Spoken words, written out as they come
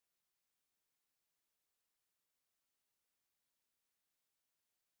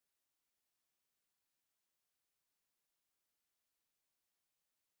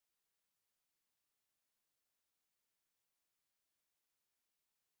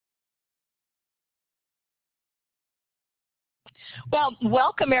Well,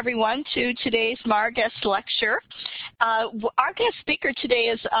 welcome everyone to today's MARA guest lecture. Our guest speaker today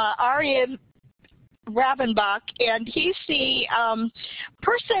is Arjen Ravenbach, and he's the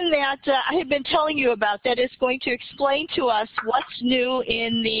person that I have been telling you about that is going to explain to us what's new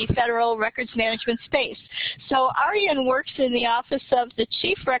in the federal records management space. So Arjen works in the office of the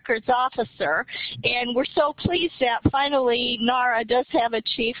Chief Records Officer, and we're so pleased that finally NARA does have a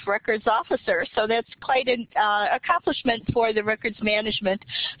Chief Records Officer, so that's quite an accomplishment for the records management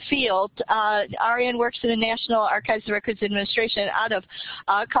field. Arjen works in the National Archives and Records Administration out of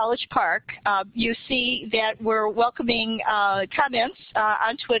College Park. You see that we're welcoming comments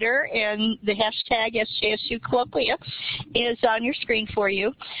on Twitter, and the hashtag SJSU Colloquium is on your screen for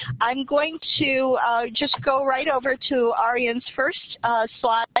you. I'm going to just go right over to Arjen's first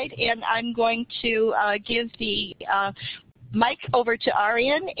slide, and I'm going to give the mic over to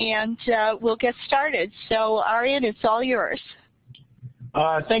Arjen, and we'll get started. So Arjen, it's all yours.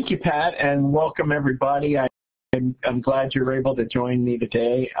 Thank you, Pat, and welcome everybody. I'm glad you're able to join me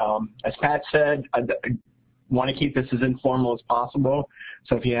today. As Pat said, I want to keep this as informal as possible.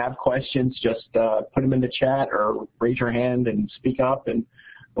 So if you have questions, just put them in the chat or raise your hand and speak up, and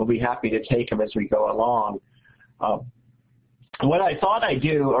we'll be happy to take them as we go along. What I thought I'd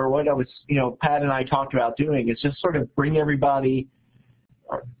do, or what I was, Pat and I talked about doing, is just sort of bring everybody,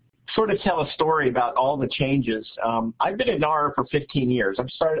 or sort of tell a story about all the changes. I've been at NARA for 15 years.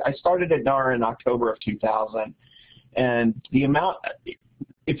 I started at NARA in October of 2000, and the amount,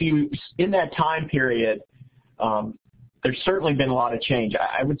 in that time period, there's certainly been a lot of change.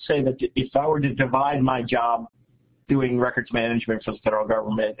 I would say that if I were to divide my job doing records management for the federal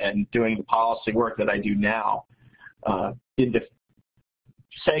government and doing the policy work that I do now into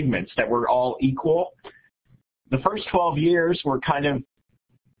segments that were all equal, the first 12 years were kind of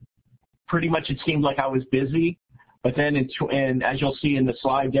pretty much, it seemed like I was busy, but then as you'll see in the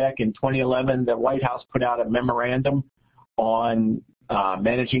slide deck, in 2011, the White House put out a memorandum on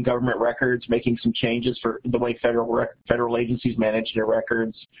managing government records, making some changes for the way federal agencies manage their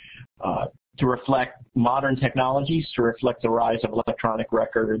records to reflect modern technologies, to reflect the rise of electronic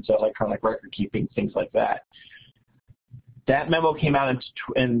records, electronic record keeping, things like that. That memo came out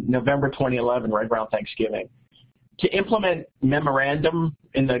in November 2011, right around Thanksgiving. To implement memorandum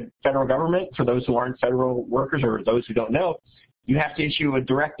in the federal government, for those who aren't federal workers or those who don't know, you have to issue a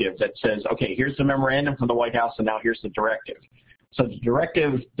directive that says, okay, here's the memorandum from the White House, and now here's the directive. So the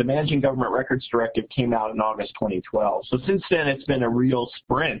directive, the Managing Government Records Directive, came out in August 2012. So since then, it's been a real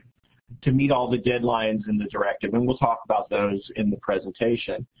sprint to meet all the deadlines in the directive, and we'll talk about those in the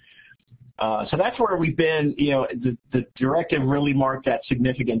presentation. So that's where we've been. The directive really marked that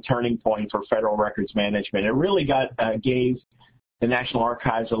significant turning point for federal records management. It really gave the National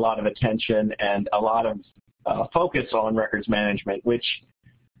Archives a lot of attention and a lot of focus on records management, which,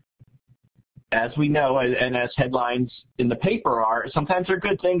 as we know, and as headlines in the paper are, sometimes they're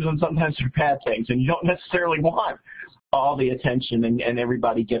good things and sometimes they're bad things, and you don't necessarily want all the attention and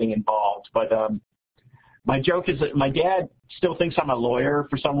everybody getting involved. But my joke is that my dad still thinks I'm a lawyer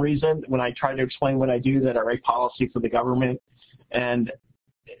for some reason when I try to explain what I do, that I write policy for the government. And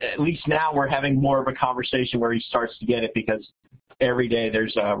at least now we're having more of a conversation where he starts to get it, because every day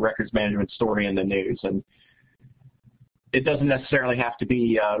there's a records management story in the news. And it doesn't necessarily have to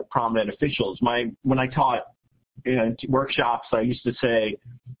be prominent officials. When I taught workshops, I used to say,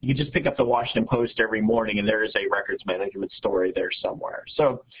 you just pick up the Washington Post every morning and there is a records management story there somewhere.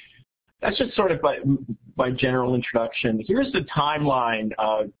 So that's just sort of by general introduction. Here's the timeline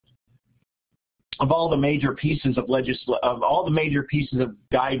of all the major pieces of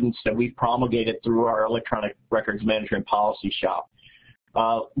guidance that we've promulgated through our electronic records management policy shop.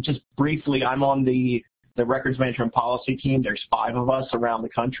 Just briefly, I'm on the records management policy team. There's 5 of us around the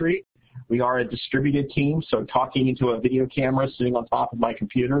country. We are a distributed team, so talking into a video camera sitting on top of my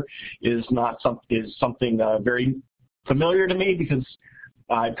computer is something very familiar to me, because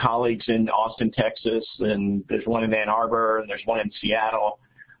I have colleagues in Austin, Texas, and there's one in Ann Arbor, and there's one in Seattle.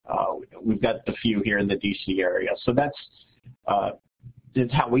 We've got a few here in the D.C. area. So that's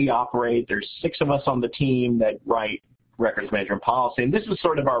how we operate. There's 6 of us on the team that write records management policy, and this is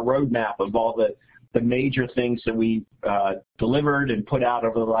sort of our roadmap of all the major things that we delivered and put out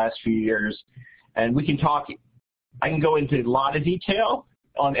over the last few years. And we can talk, I can go into a lot of detail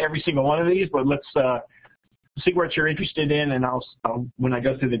on every single one of these, but let's see what you're interested in, and I'll when I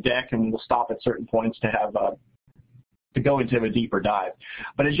go through the deck, and we'll stop at certain points to have to go into a deeper dive.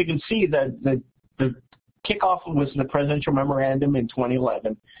 But as you can see, the kickoff was the presidential memorandum in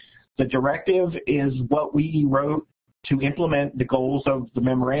 2011. The directive is what we wrote to implement the goals of the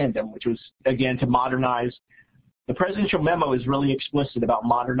memorandum, which was, again, to modernize The presidential memo is really explicit about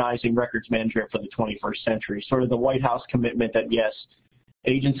modernizing records management for the 21st century, sort of the White House commitment that, yes,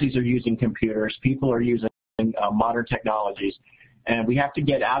 agencies are using computers, people are using modern technologies, and we have to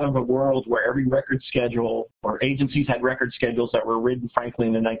get out of a world where every record schedule, or agencies had record schedules that were written, frankly,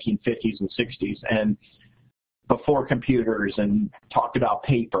 in the 1950s and 60s, and before computers, and talked about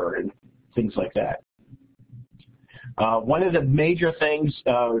paper and things like that. One of the major things,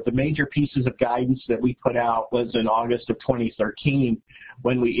 the major pieces of guidance that we put out was in August of 2013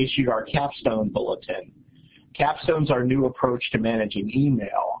 when we issued our Capstone Bulletin. Capstone's our new approach to managing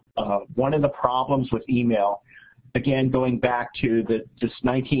email. One of the problems with email, again, going back to this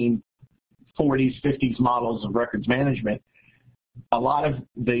 1940s, 50s models of records management, a lot of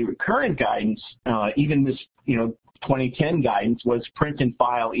the current guidance, even this 2010 guidance, was print and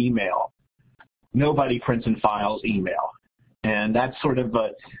file email. Nobody prints and files email. And that's sort of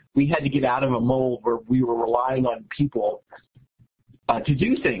we had to get out of a mold where we were relying on people to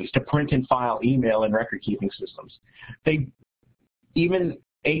do things, to print and file email in record-keeping systems.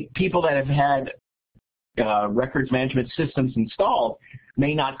 People that have had records management systems installed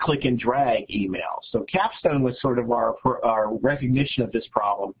may not click and drag email. So Capstone was sort of our recognition of this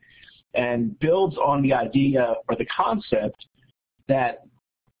problem and builds on the idea or the concept that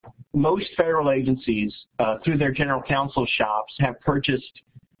most federal agencies, through their general counsel shops, have purchased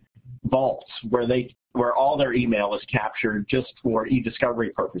vaults where all their email is captured just for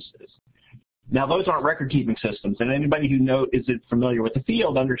e-discovery purposes. Now, those aren't record-keeping systems, and anybody who isn't familiar with the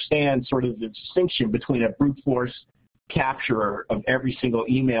field understands sort of the distinction between a brute force capture of every single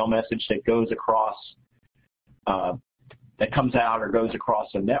email message that goes across, that comes out or goes across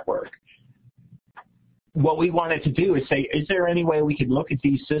a network. What we wanted to do is say, is there any way we could look at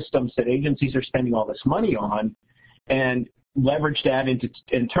these systems that agencies are spending all this money on and leverage that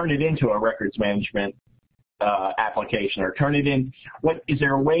and turn it into a records management application, or turn it in? Is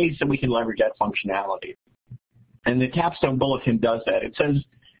there ways that we can leverage that functionality? And the Capstone Bulletin does that. It says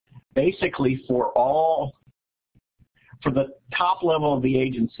basically for the top level of the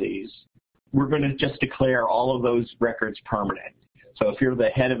agencies, we're going to just declare all of those records permanent. So if you're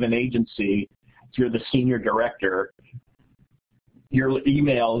the head of an agency, if you're the senior director, your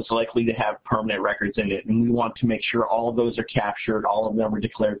email is likely to have permanent records in it, and we want to make sure all of those are captured, all of them are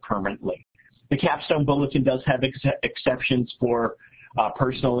declared permanently. The Capstone Bulletin does have exceptions for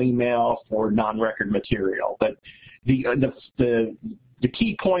personal email, for non-record material, but the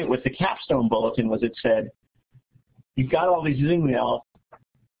key point with the Capstone Bulletin was it said, you've got all these email,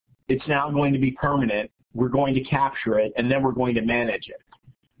 it's now going to be permanent, we're going to capture it, and then we're going to manage it.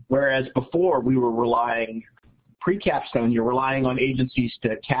 Whereas before we were relying, pre-Capstone, you're relying on agencies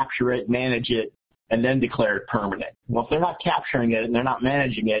to capture it, manage it, and then declare it permanent. Well, if they're not capturing it and they're not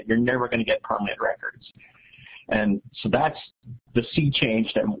managing it, you're never going to get permanent records. And so that's the sea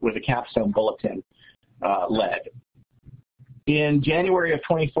change that with the Capstone Bulletin led. In January of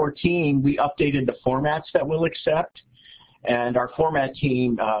 2014, we updated the formats that we'll accept, and our format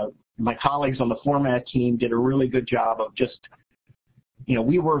team, my colleagues on the format team did a really good job of just,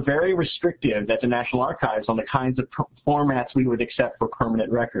 we were very restrictive at the National Archives on the kinds of formats we would accept for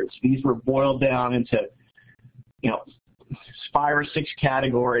permanent records. These were boiled down into, 5 or 6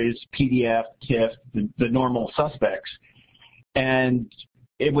 categories: PDF, TIFF, the normal suspects. And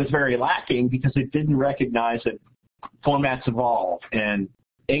it was very lacking because it didn't recognize that formats evolve and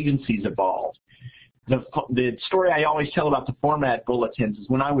agencies evolve. The story I always tell about the format bulletins is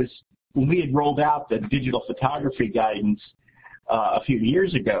when we had rolled out the digital photography guidance a few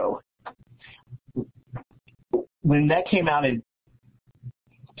years ago, when that came out in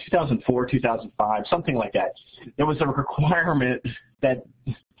 2004, 2005, something like that, there was a requirement that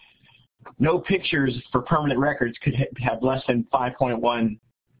no pictures for permanent records could have less than 5.1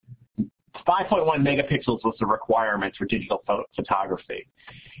 megapixels was the requirement for digital photography.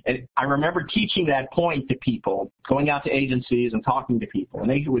 And I remember teaching that point to people, going out to agencies and talking to people, and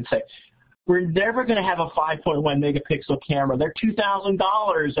they would say, we're never going to have a 5.1 megapixel camera. They're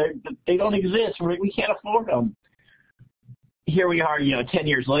 $2,000. They don't exist. We can't afford them. Here we are, 10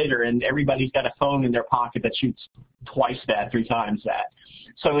 years later, and everybody's got a phone in their pocket that shoots twice that, 3 times that.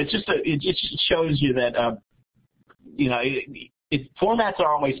 So it just shows you that, formats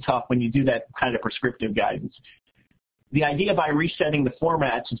are always tough when you do that kind of prescriptive guidance. The idea by resetting the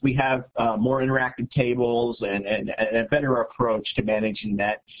formats is we have more interactive tables and a better approach to managing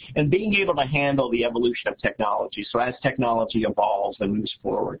that, and being able to handle the evolution of technology. So as technology evolves and moves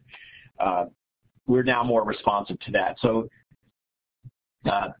forward, we're now more responsive to that. So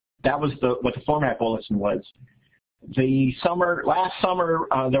that was what the format bulletin was. Last summer,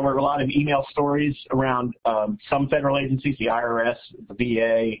 there were a lot of email stories around some federal agencies, the IRS, the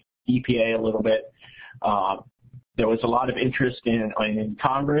VA, EPA a little bit. There was a lot of interest in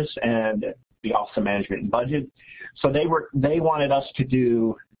Congress and the Office of Management and Budget. So they wanted us to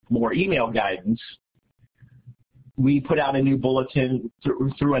do more email guidance. We put out a new bulletin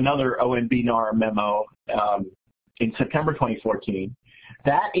through another OMB NARA memo in September 2014.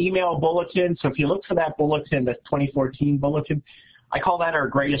 That email bulletin, so if you look for that bulletin, the 2014 bulletin, I call that our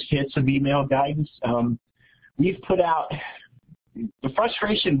greatest hits of email guidance. We've put out, the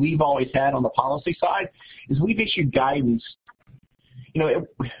frustration we've always had on the policy side is we've issued guidance.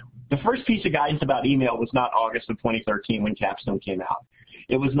 The first piece of guidance about email was not August of 2013 when Capstone came out.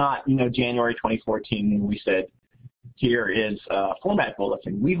 It was not, January 2014 when we said, here is a format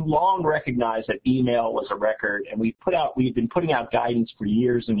bulletin. We've long recognized that email was a record, and we've been putting out guidance for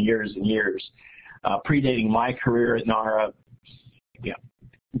years and years and years, predating my career at NARA,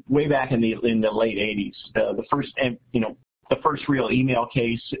 way back in the late 80s. The first real email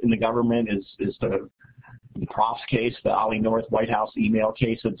case in the government is the Prof's case, the Ollie North White House email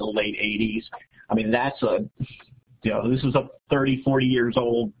case of the late 80s. I mean, this is a 30, 40 years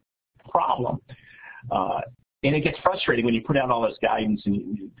old problem. And it gets frustrating when you put out all this guidance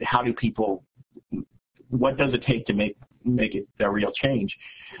and what does it take to make it a real change?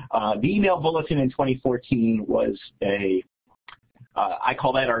 The email bulletin in 2014 was I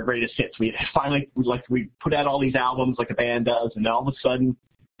call that our greatest hits. We put out all these albums like a band does, and then all of a sudden,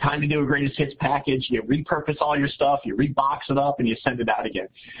 time to do a greatest hits package. You repurpose all your stuff, you rebox it up, and you send it out again.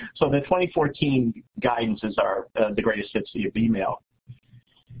 So the 2014 guidance is the greatest hits of email.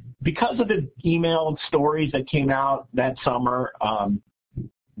 Because of the email stories that came out that summer,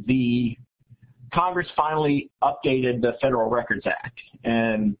 the Congress finally updated the Federal Records Act.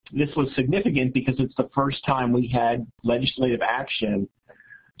 And this was significant because it's the first time we had legislative action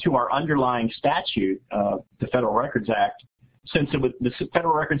to our underlying statute, the Federal Records Act, since the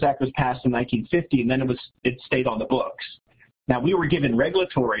Federal Records Act was passed in 1950, and then it stayed on the books. Now, we were given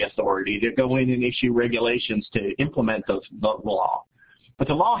regulatory authority to go in and issue regulations to implement the law. But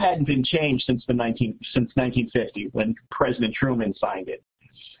the law hadn't been changed since 1950 when President Truman signed it.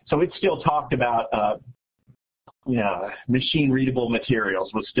 So it still talked about machine-readable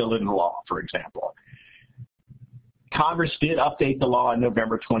materials was still in the law, for example. Congress did update the law in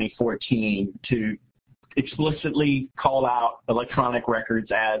November 2014 to explicitly call out electronic records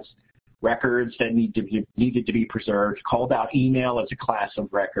as records that needed to be preserved, called out email as a class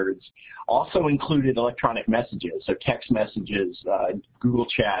of records, also included electronic messages, so text messages, Google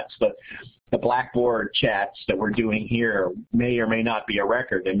chats, the Blackboard chats that we're doing here may or may not be a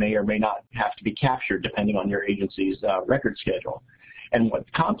record and may or may not have to be captured depending on your agency's record schedule and what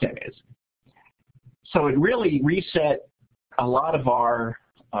the content is. So it really reset a lot of our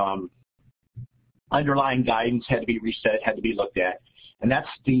underlying guidance had to be reset, had to be looked at. And that's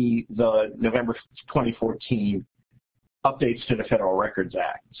the November 2014 updates to the Federal Records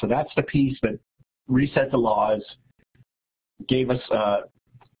Act. So that's the piece that reset the laws, gave us,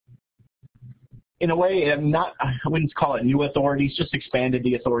 in a way, I wouldn't call it new authorities, just expanded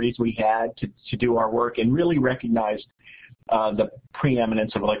the authorities we had to do our work and really recognized the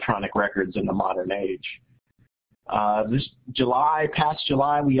preeminence of electronic records in the modern age. Past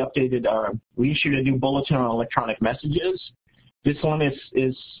July, we issued a new bulletin on electronic messages. This one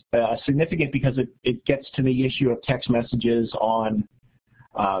is significant because it gets to the issue of text messages on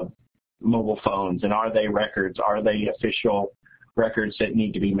mobile phones, and are they records? Are they official records that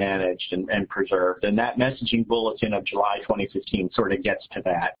need to be managed and preserved? And that messaging bulletin of July 2015 sort of gets to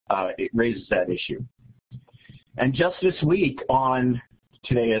that. It raises that issue. And just this week,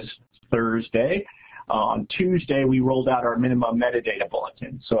 today is Thursday, on Tuesday, we rolled out our minimum metadata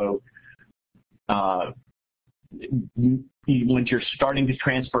bulletin. So when you're starting to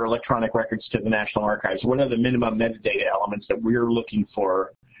transfer electronic records to the National Archives, what are the minimum metadata elements that we're looking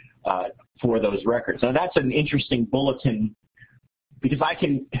for those records? Now, that's an interesting bulletin because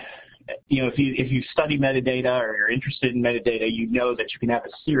if you study metadata or you're interested in metadata, you know that you can have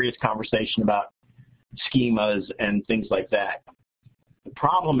a serious conversation about schemas and things like that. The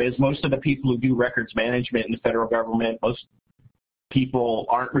problem is most of the people who do records management in the federal government, most people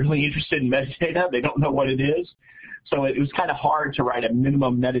aren't really interested in metadata. They don't know what it is. So it was kind of hard to write a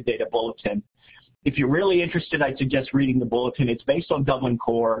minimum metadata bulletin. If you're really interested, I'd suggest reading the bulletin. It's based on Dublin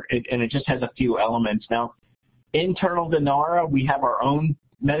Core, and it just has a few elements. Now, internal to NARA, we have our own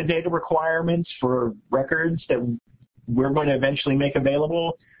metadata requirements for records that we're going to eventually make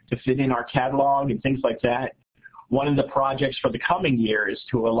available to fit in our catalog and things like that. One of the projects for the coming year is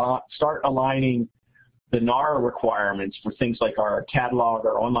to start aligning the NARA requirements for things like our catalog,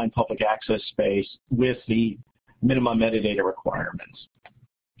 our online public access space with the minimum metadata requirements.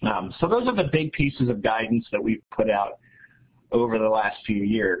 So those are the big pieces of guidance that we've put out over the last few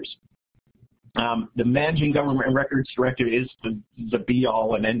years. The Managing Government Records Directive is the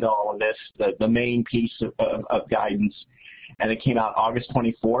be-all and end-all of this, the main piece of guidance, and it came out August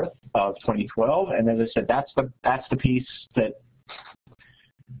 24th of 2012. And as I said, that's the piece that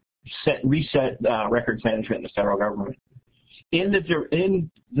reset records management in the federal government. In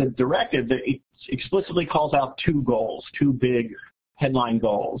the directive, it explicitly calls out two goals, two big headline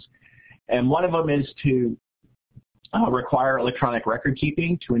goals, and one of them is to require electronic record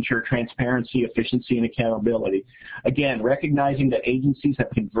keeping to ensure transparency, efficiency, and accountability. Again, recognizing that agencies have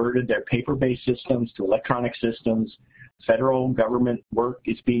converted their paper-based systems to electronic systems. Federal government work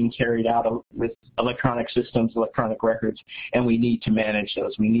is being carried out with electronic systems, electronic records, and we need to manage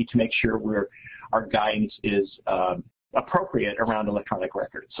those. We need to make sure our guidance is appropriate around electronic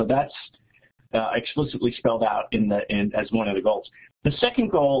records. So that's explicitly spelled out as one of the goals. The second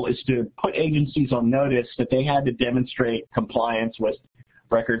goal is to put agencies on notice that they had to demonstrate compliance with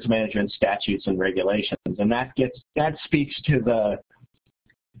records management statutes and regulations, and that speaks to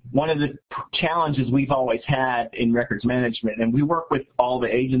one of the challenges we've always had in records management, and we work with all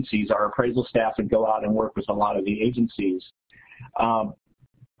the agencies. Our appraisal staff would go out and work with a lot of the agencies.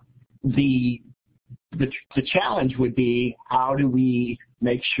 The challenge would be, how do we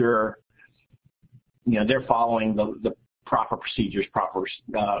make sure they're following the proper procedures, proper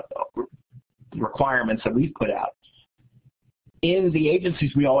requirements that we've put out. In the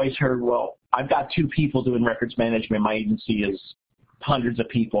agencies, we always heard, well, I've got 2 people doing records management. My agency is hundreds of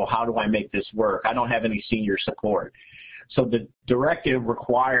people. How do I make this work? I don't have any senior support. So the directive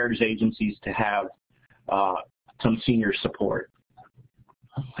requires agencies to have some senior support.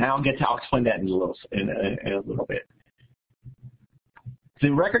 And I'll explain that in a little bit. The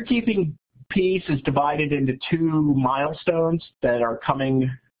record keeping piece is divided into 2 milestones that are coming,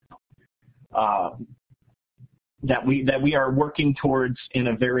 that we are working towards in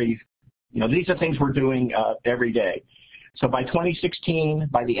a very, these are things we're doing every day. So by 2016,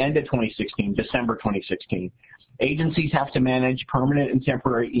 by the end of 2016, December 2016, agencies have to manage permanent and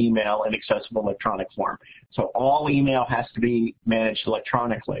temporary email in accessible electronic form. So all email has to be managed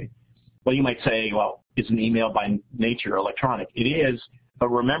electronically. Well, you might say, well, isn't email by nature electronic? It is. But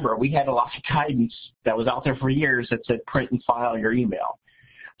remember, we had a lot of guidance that was out there for years that said print and file your email.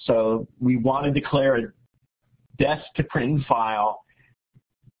 So we want to declare a death to print and file,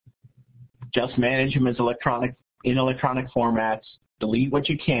 just manage them as in electronic formats, delete what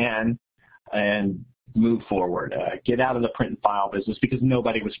you can, and move forward. Get out of the print and file business, because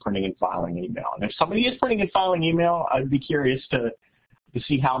nobody was printing and filing email. And if somebody is printing and filing email, I'd be curious to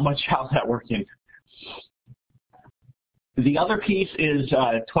see how's that working. The other piece is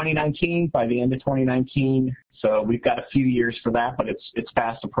 2019, by the end of 2019, so we've got a few years for that, but it's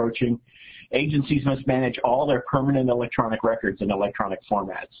fast approaching. Agencies must manage all their permanent electronic records in electronic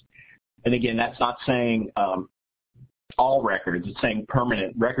formats. And again, that's not saying all records, it's saying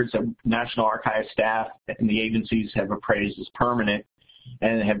permanent records that National Archives staff and the agencies have appraised as permanent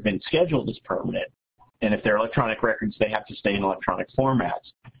and have been scheduled as permanent. And if they're electronic records, they have to stay in electronic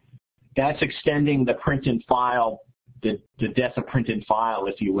formats. That's extending the print and file, the death of print and file,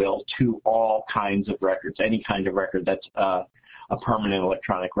 if you will, to all kinds of records, any kind of record that's a permanent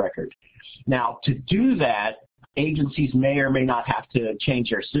electronic record. Now, to do that, agencies may or may not have to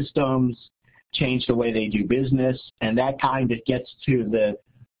change their systems, change the way they do business, and that kind of gets to the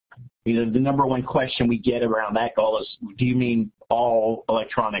number one question we get around that goal is, do you mean all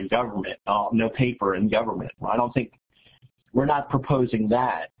electronic government, no paper in government? Well, we're not proposing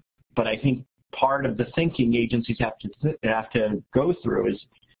that, but I think part of the thinking agencies have to go through is,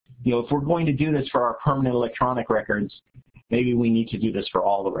 if we're going to do this for our permanent electronic records, maybe we need to do this for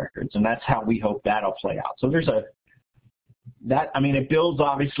all the records, and that's how we hope that'll play out. So it builds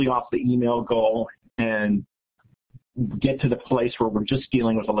obviously off the email goal and get to the place where we're just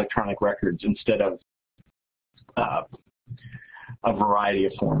dealing with electronic records instead of a variety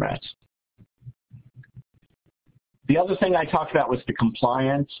of formats. The other thing I talked about was the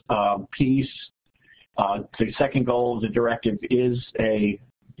compliance piece. The second goal of the directive is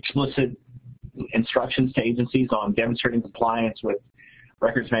explicit instructions to agencies on demonstrating compliance with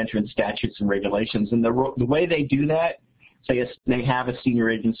records management statutes and regulations. And the way they do that, they have a senior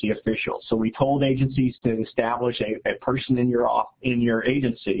agency official. So we told agencies to establish a person in your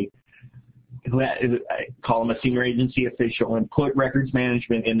agency, call them a senior agency official, and put records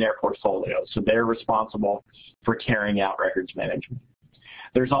management in their portfolio. So they're responsible for carrying out records management.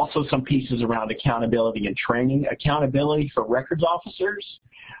 There's also some pieces around accountability and training. Accountability for records officers.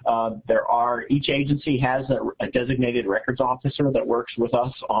 Each agency has a designated records officer that works with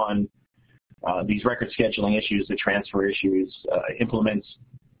us on these record scheduling issues, the transfer issues, implements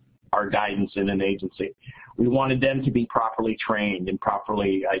our guidance in an agency. We wanted them to be properly trained and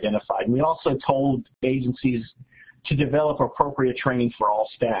properly identified. And we also told agencies to develop appropriate training for all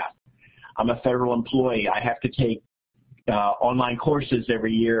staff. I'm a federal employee. I have to take online courses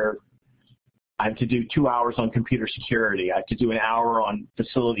every year. I have to do 2 hours on computer security. I have to do an hour on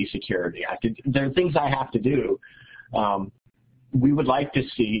facility security. There are things I have to do. We would like to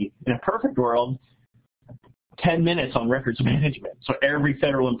see, in a perfect world, 10 minutes on records management. So every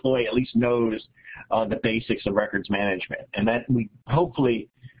federal employee at least knows the basics of records management. And that hopefully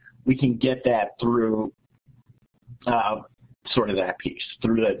we can get that through sort of that piece,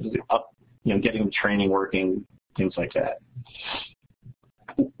 through getting the training working, things like that.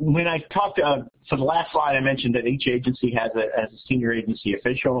 When I talked, so the last slide I mentioned that each agency has a senior agency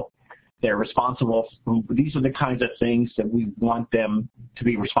official. They're responsible. These are the kinds of things that we want them to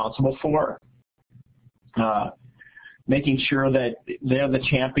be responsible for. Making sure that they're the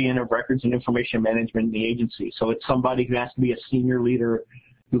champion of records and information management in the agency. So it's somebody who has to be a senior leader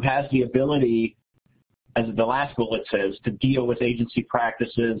who has the ability, as the last bullet says, to deal with agency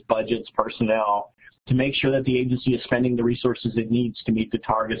practices, budgets, personnel, to make sure that the agency is spending the resources it needs to meet the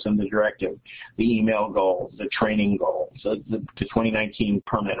targets in the directive, the email goals, the training goals, the 2019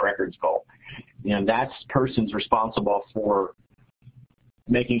 permanent records goal. That person's responsible for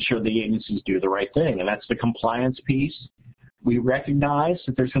making sure the agencies do the right thing, and that's the compliance piece. We recognize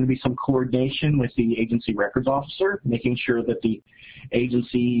that there's going to be some coordination with the agency records officer, making sure that the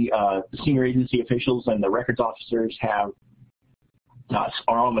agency, the senior agency officials and the records officers are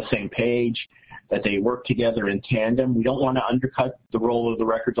on the same page, that they work together in tandem. We don't want to undercut the role of the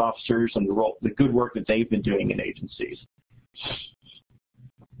records officers and the good work that they've been doing in agencies.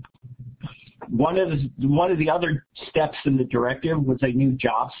 One of the other steps in the directive was a new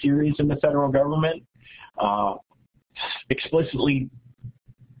job series in the federal government, explicitly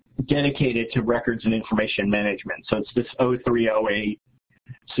dedicated to records and information management. So it's this 0308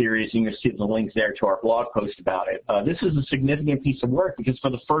 series, and you can see the link there to our blog post about it. This is a significant piece of work because for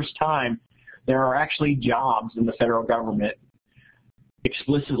the first time, there are actually jobs in the federal government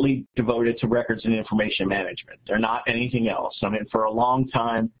explicitly devoted to records and information management. They're not anything else. I mean, for a long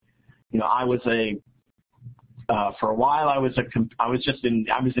time, I was in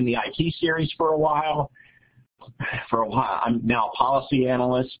the IT series for a while. I'm now a policy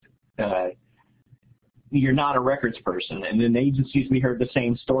analyst. You're not a records person. And in agencies, we heard the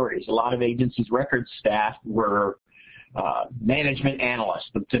same stories. A lot of agencies' records staff were management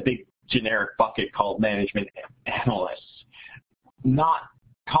analysts, the big generic bucket called management analysts, not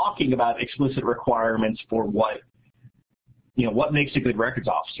talking about explicit requirements for what makes a good records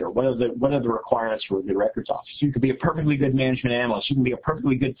officer. What are the requirements for a good records officer? You could be a perfectly good management analyst. You can be a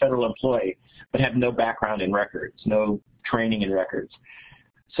perfectly good federal employee, but have no background in records, no training in records.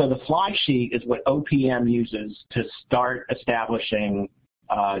 So the fly sheet is what OPM uses to start establishing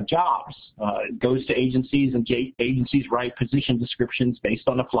jobs. It goes to agencies, and agencies write position descriptions based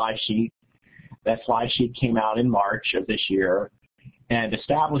on a fly sheet. That fly sheet came out in March of this year, and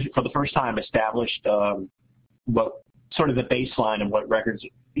for the first time established what sort of the baseline of what records,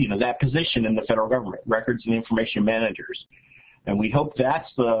 that position in the federal government, records and information managers. And we hope that's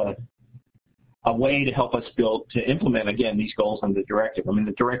a way to help us to implement, again, these goals in the directive. I mean,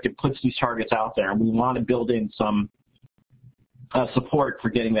 the directive puts these targets out there, and we want to build in some support for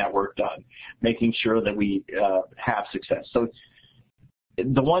getting that work done, making sure that we have success. So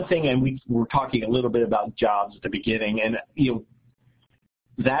the one thing, and we were talking a little bit about jobs at the beginning, and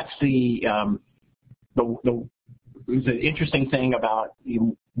that's the interesting thing about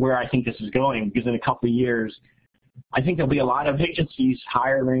where I think this is going, because in a couple of years, I think there'll be a lot of agencies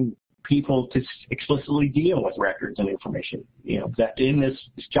hiring people to explicitly deal with records and information. That in this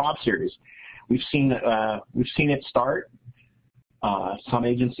job series, we've seen it start. Some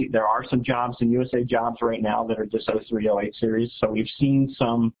agencies, there are some jobs in USA Jobs right now that are this 0308 series. So we've seen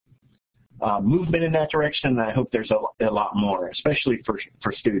some movement in that direction, and I hope there's a lot more, especially for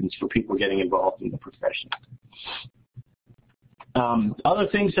students, for people getting involved in the profession. Other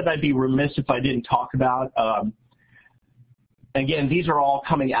things that I'd be remiss if I didn't talk about. Again, these are all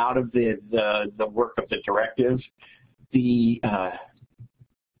coming out of the work of the directive. The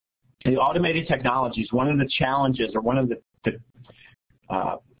automated technologies, one of the challenges, or one of the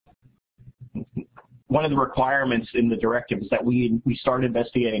requirements in the directive is that we start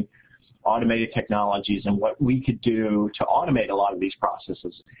investigating automated technologies and what we could do to automate a lot of these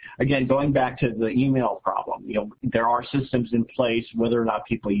processes. Again, going back to the email problem, there are systems in place. Whether or not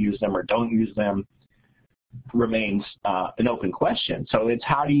people use them or don't use them remains an open question. So it's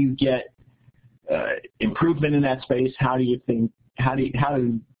how do you get improvement in that space? How do you think? How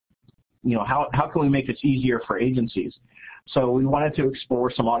can we make this easier for agencies? So we wanted to explore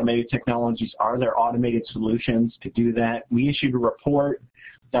some automated technologies. Are there automated solutions to do that? We issued a report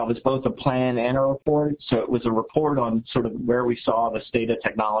that was both a plan and a report. So it was a report on sort of where we saw the state of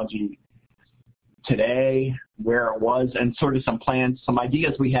technology today, where it was, and sort of some plans, some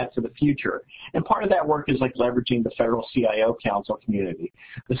ideas we had for the future. And part of that work is like leveraging the Federal CIO Council community.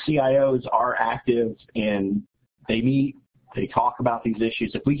 The CIOs are active and they meet, they talk about these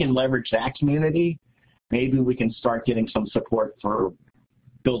issues. If we can leverage that community, maybe we can start getting some support for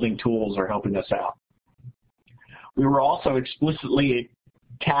building tools or helping us out. We were also explicitly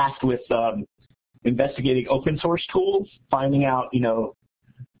tasked with investigating open source tools, finding out,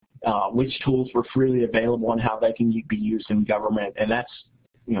 which tools were freely available and how they can be used in government. And that's,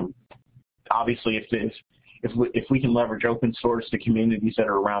 obviously if we can leverage open source, the communities that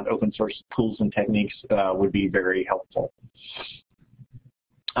are around open source tools and techniques would be very helpful.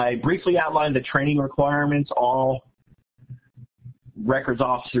 I briefly outlined the training requirements. All records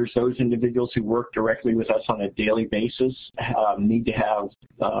officers, those individuals who work directly with us on a daily basis, need to have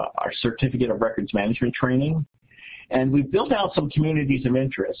our certificate of records management training. And we've built out some communities of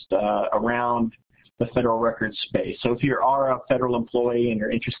interest around the federal records space. So if you are a federal employee and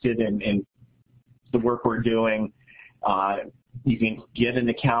you're interested in the work we're doing, you can get an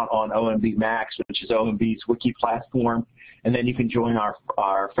account on OMB Max, which is OMB's wiki platform, and then you can join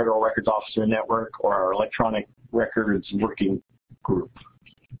our Federal Records Officer Network or our Electronic Records Working Group.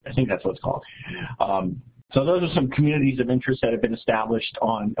 I think that's what it's called. So those are some communities of interest that have been established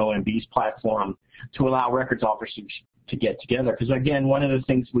on OMB's platform to allow records officers to get together. Because again, one of the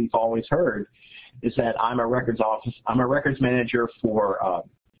things we've always heard is that I'm a records manager for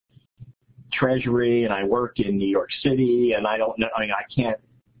Treasury, and I work in New York City, and I don't know.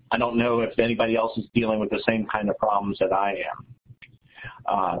 I don't know if anybody else is dealing with the same kind of problems that I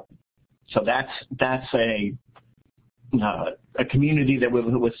am. So that's a community that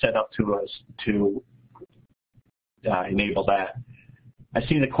was set up to us to enable that. I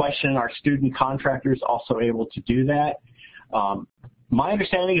see the question: are student contractors also able to do that? My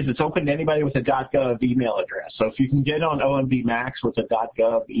understanding is it's open to anybody with a .gov email address. So if you can get on OMB Max with a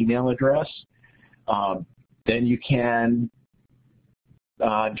 .gov email address, then you can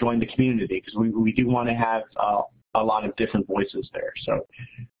join the community, because we do want to have a lot of different voices there. So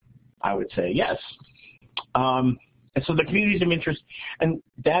I would say yes. And so the communities of interest, and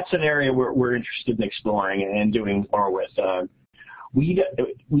that's an area we're interested in exploring and doing more with. We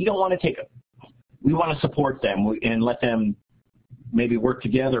don't want to we want to support them and let them maybe work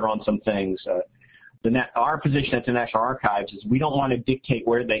together on some things. Our position at the National Archives is we don't want to dictate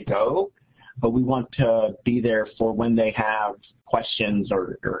where they go, but we want to be there for when they have questions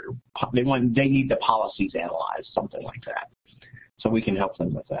or they need the policies analyzed, something like that. So we can help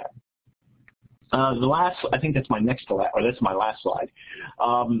them with that. I think that's my next slide, or that's my last slide.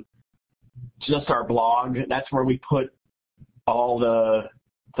 Just our blog. That's where we put all the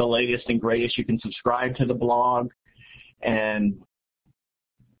latest and greatest. You can subscribe to the blog and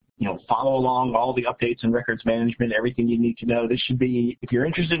follow along all the updates in records management, everything you need to know. This should be, if you're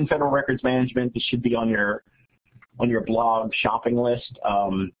interested in federal records management, this should be on your blog shopping list.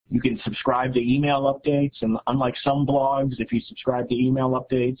 You can subscribe to email updates, and unlike some blogs, if you subscribe to email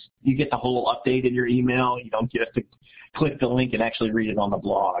updates, you get the whole update in your email. You don't get to click the link and actually read it on the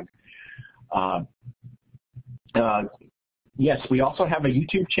blog. Yes, we also have a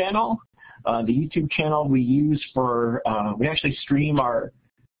YouTube channel. The YouTube channel we use for, we actually stream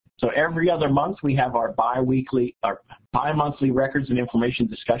so every other month we have our bi-monthly records and information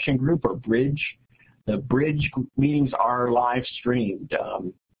discussion group, or Bridge. The Bridge meetings are live streamed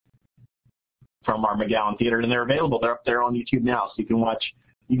from our McGowan Theater, and they're available. They're up there on YouTube now, so you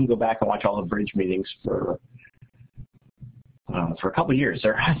can go back and watch all the Bridge meetings for a couple of years.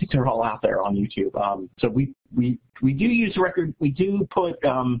 I think they're all out there on YouTube. So we do use we do put.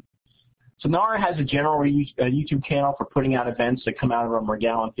 So NARA has a general YouTube channel for putting out events that come out of our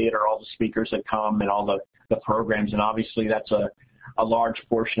McGowan Theater, all the speakers that come and all the programs, and obviously that's a large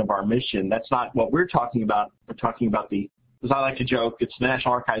portion of our mission. That's not what we're talking about. We're talking about as I like to joke, it's the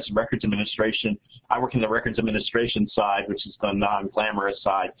National Archives and Records Administration. I work in the records administration side, which is the non-glamorous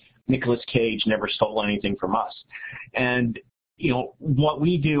side. Nicolas Cage never stole anything from us. And, what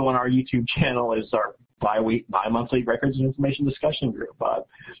we do on our YouTube channel is our bi-monthly records and information discussion group.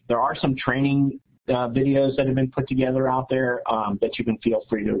 There are some training videos that have been put together out there that you can feel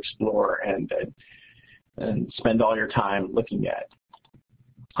free to explore and spend all your time looking at.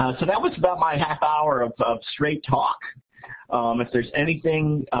 So that was about my half hour of straight talk. If there's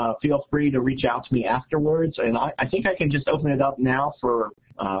anything, feel free to reach out to me afterwards. And I think I can just open it up now for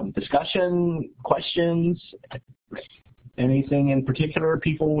discussion, questions, anything in particular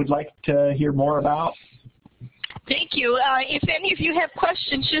people would like to hear more about. Thank you. If any of you have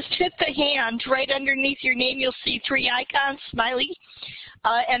questions, just hit the hand right underneath your name. You'll see 3 icons, smiley,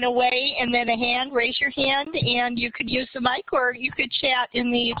 and away, and then a hand. Raise your hand, and you could use the mic, or you could chat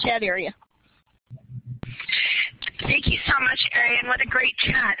in the chat area. Thank you so much, Arian. What a great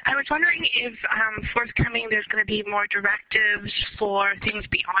chat. I was wondering if forthcoming there's going to be more directives for things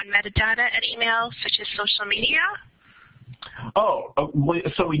beyond metadata and email, such as social media. Oh,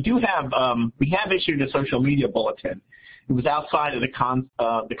 so we do have we have issued a social media bulletin. It was outside of the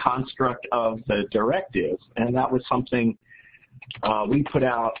construct of the directive, and that was something we put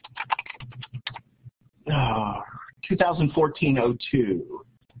out 2014-02.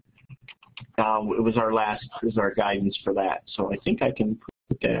 It was our guidance for that. So I think I can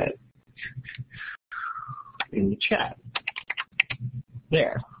put that in the chat.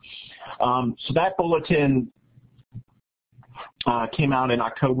 There. So that bulletin came out in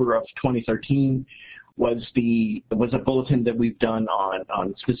October of 2013. Was a bulletin that we've done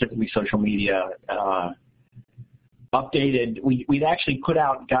on specifically social media. Updated. We'd actually put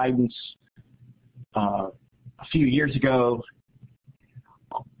out guidance a few years ago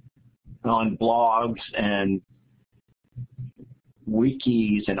on blogs and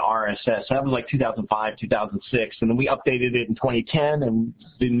wikis and RSS. That was like 2005, 2006, and then we updated it in 2010, and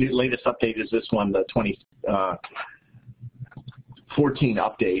the latest update is this one, the 2014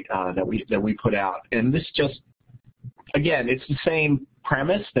 update that we put out. And this just, again, it's the same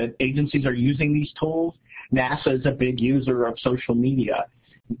premise that agencies are using these tools. NASA is a big user of social media.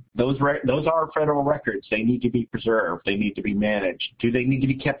 Those are federal records. They need to be preserved. They need to be managed. Do they need to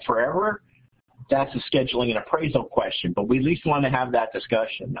be kept forever? That's a scheduling and appraisal question, but we at least want to have that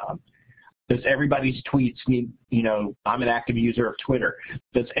discussion. Does everybody's tweets need, I'm an active user of Twitter.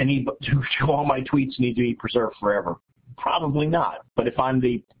 Do all my tweets need to be preserved forever? Probably not. But if I'm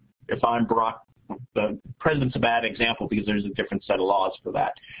Barack, the president's a bad example because there's a different set of laws for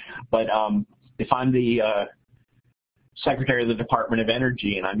that. But if I'm the Secretary of the Department of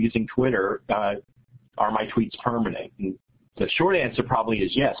Energy and I'm using Twitter, are my tweets permanent? And the short answer probably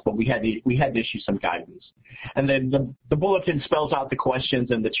is yes, but we had to issue some guidance. And then the bulletin spells out the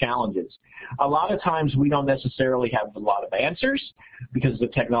questions and the challenges. A lot of times we don't necessarily have a lot of answers because the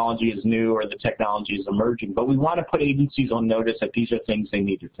technology is new or the technology is emerging, but we want to put agencies on notice that these are things they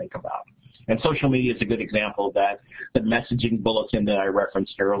need to think about. And social media is a good example of that. The messaging bulletin that I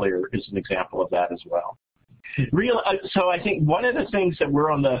referenced earlier is an example of that as well. So I think one of the things that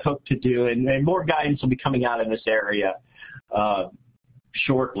we're on the hook to do, and more guidance will be coming out in this area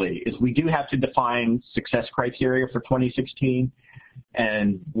shortly, is we do have to define success criteria for 2016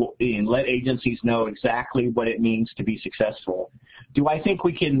 and let agencies know exactly what it means to be successful. Do I think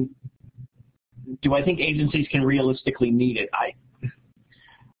agencies can realistically meet it?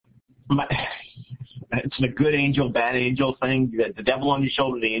 It's a good angel, bad angel thing. The devil on your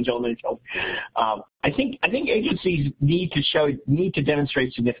shoulder, the angel on your shoulder. I think agencies need to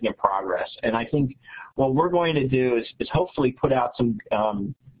demonstrate significant progress, and I think what we're going to do is hopefully put out some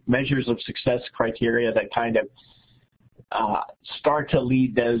measures of success criteria that kind of start to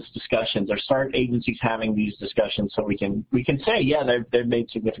lead those discussions, or start agencies having these discussions, so we can say, yeah, they've made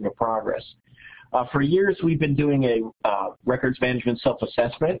significant progress. For years, we've been doing a records management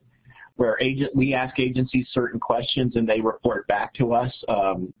self-assessment, where we ask agencies certain questions and they report back to us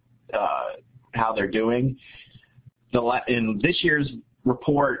how they're doing. In this year's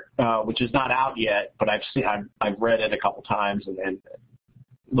report, which is not out yet, but I've read it a couple times and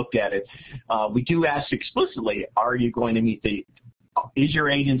looked at it, we do ask explicitly, is your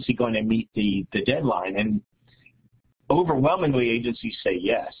agency going to meet the deadline? And overwhelmingly, agencies say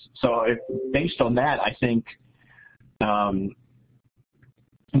yes. So based on that, I think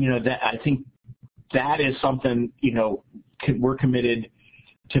I think that is something, we're committed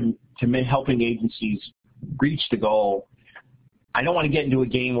to helping agencies reach the goal. I don't want to get into a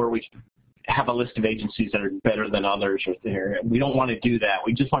game where we have a list of agencies that are better than others or there. We don't want to do that.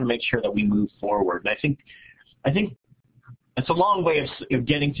 We just want to make sure that we move forward. And I think it's a long way of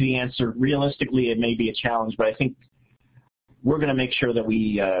getting to the answer. Realistically, it may be a challenge, but I think we're going to make sure that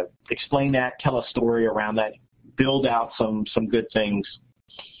we explain that, tell a story around that, build out some good things.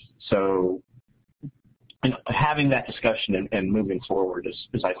 So having that discussion and moving forward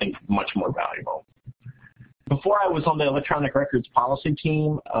is, I think, much more valuable. Before I was on the electronic records policy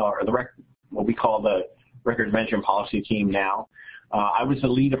team, or what we call the records management policy team now, I was the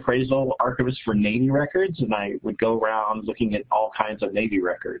lead appraisal archivist for Navy records, and I would go around looking at all kinds of Navy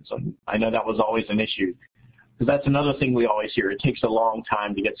records. And I know that was always an issue, because that's another thing we always hear. It takes a long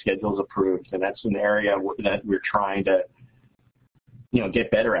time to get schedules approved, and that's an area that we're trying to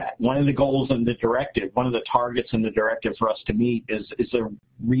get better at. One of the goals in the directive, one of the targets in the directive for us to meet is a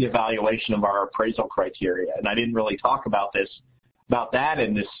reevaluation of our appraisal criteria. And I didn't really talk about that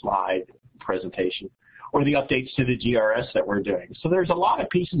in this slide presentation, or the updates to the GRS that we're doing. So there's a lot of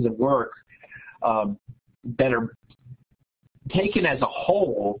pieces of work that are taken as a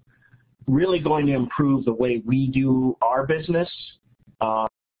whole, really going to improve the way we do our business,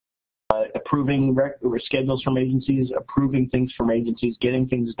 approving schedules from agencies, approving things from agencies, getting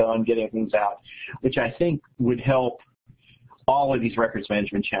things done, getting things out, which I think would help all of these records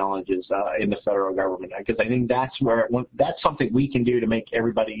management challenges in the federal government, because I think that's something we can do to make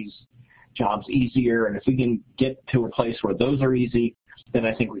everybody's jobs easier. And if we can get to a place where those are easy, then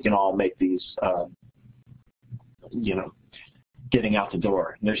I think we can all make these, getting out the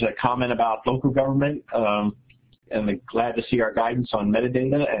door. And there's a comment about local government. And I'm glad to see our guidance on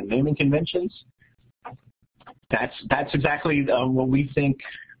metadata and naming conventions. That's exactly what we think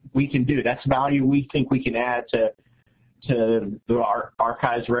we can do. That's value we think we can add to our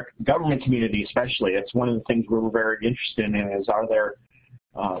archives government community, especially. It's one of the things we're very interested in is,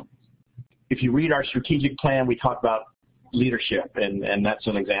 if you read our strategic plan, we talk about leadership, and that's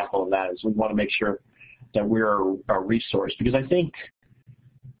an example of that, is we want to make sure that we're a resource. Because I think,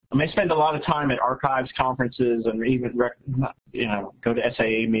 I spend a lot of time at archives conferences, and even go to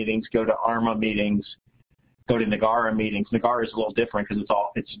SAA meetings, go to ARMA meetings, go to NARA meetings. NARA is a little different because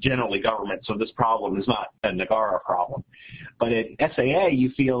it's generally government, so this problem is not a NARA problem. But at SAA,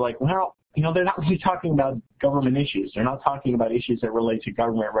 you feel like, well, they're not really talking about government issues. They're not talking about issues that relate to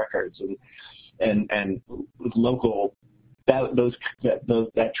government records and local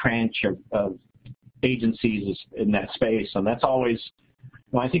that tranche of agencies in that space, and that's always.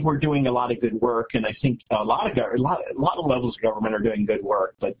 Well, I think we're doing a lot of good work, and I think a lot of levels of government are doing good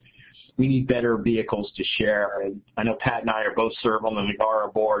work, but we need better vehicles to share. And I know Pat and I are both serve on the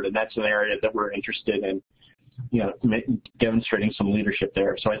NARA board, and that's an area that we're interested in, demonstrating some leadership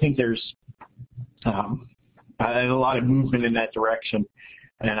there. So I think there's a lot of movement in that direction,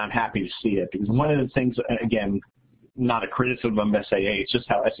 and I'm happy to see it, because one of the things, again, not a criticism of SAA, it's just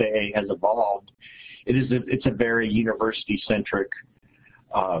how SAA has evolved. It's a very university-centric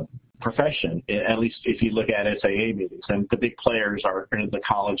profession, at least if you look at SAA meetings, and the big players are in the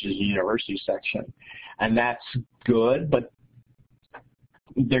colleges and university section, and that's good, but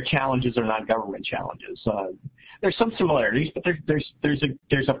their challenges are not government challenges. There's some similarities, but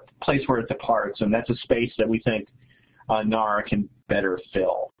there's a place where it departs, and that's a space that we think NARA can better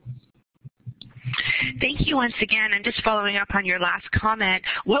fill. Thank you once again. And just following up on your last comment,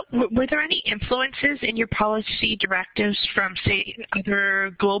 were there any influences in your policy directives from, say,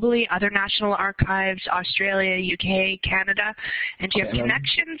 other national archives, Australia, UK, Canada? And do you have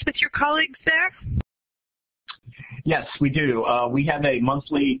connections with your colleagues there? Yes, we do. We have a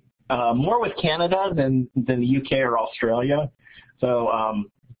monthly, more with Canada than the UK or Australia. So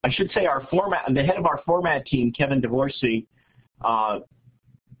I should say the head of our format team, Kevin DeVorsey,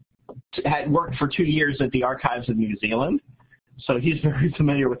 had worked for 2 years at the Archives of New Zealand, so he's very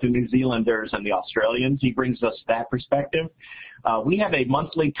familiar with the New Zealanders and the Australians. He brings us that perspective. We have a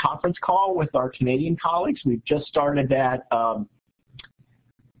monthly conference call with our Canadian colleagues. We've just started that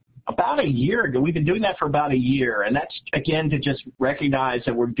about a year ago. We've been doing that for about a year, and that's, again, to just recognize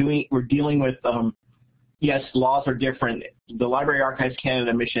that we're dealing with, yes, laws are different. The Library Archives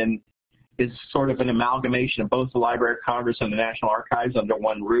Canada mission is sort of an amalgamation of both the Library of Congress and the National Archives under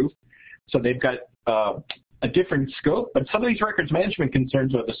one roof. So they've got a different scope, but some of these records management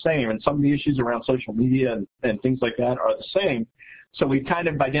concerns are the same, and some of the issues around social media and things like that are the same. So we've kind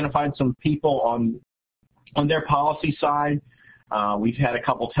of identified some people on their policy side. We've had a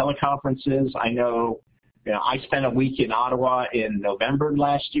couple teleconferences. I know, I spent a week in Ottawa in November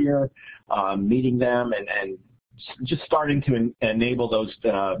last year, meeting them and just starting to enable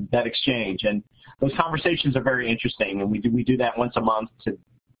that exchange. And those conversations are very interesting, and we do that once a month to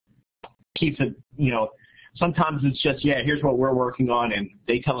keep it, sometimes it's just, here's what we're working on, and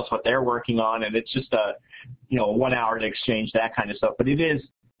they tell us what they're working on, and it's just a 1 hour to exchange that kind of stuff. But it is,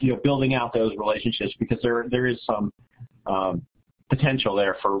 building out those relationships, because there is some potential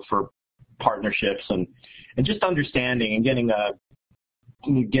there for partnerships and just understanding and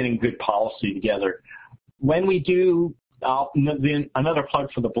getting good policy together. when we do, another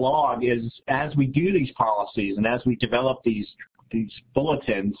plug for the blog is as we do these policies and as we develop these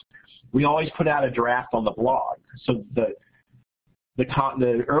bulletins, we always put out a draft on the blog. So the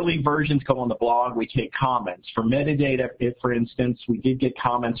early versions go on the blog. We take comments. For metadata, if, for instance, we did get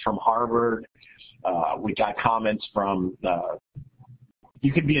comments from Harvard. We got comments from,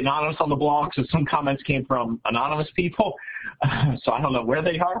 you could be anonymous on the blog, so some comments came from anonymous people. So I don't know where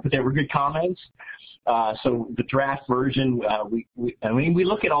they are, but they were good comments. So the draft version, we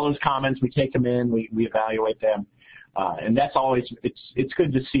look at all those comments, we take them in, we evaluate them, and that's always, it's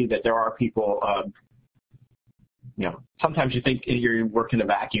good to see that there are people, sometimes you think you're working in a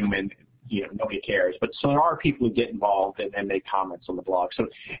vacuum and, nobody cares, but so there are people who get involved and make comments on the blog. So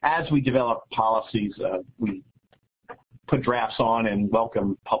as we develop policies, we put drafts on and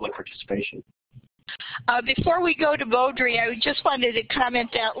welcome public participation. Before we go to Baudry, I just wanted to comment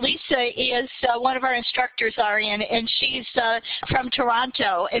that Lisa is one of our instructors, Arian, and she's from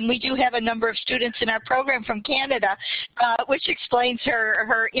Toronto, and we do have a number of students in our program from Canada, which explains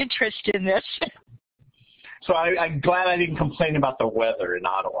her interest in this. So I'm glad I didn't complain about the weather in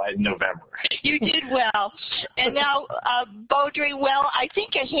Ottawa in November. You did well. And now, Baudry, well, I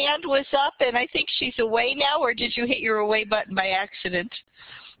think a hand was up, and I think she's away now, or did you hit your away button by accident?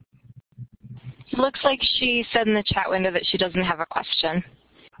 It looks like she said in the chat window that she doesn't have a question.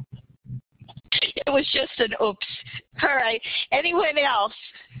 It was just an oops. All right. Anyone else?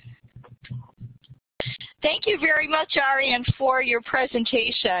 Thank you very much, Arian, for your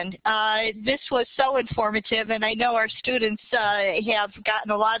presentation. This was so informative, and I know our students have gotten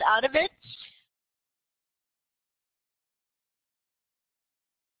a lot out of it.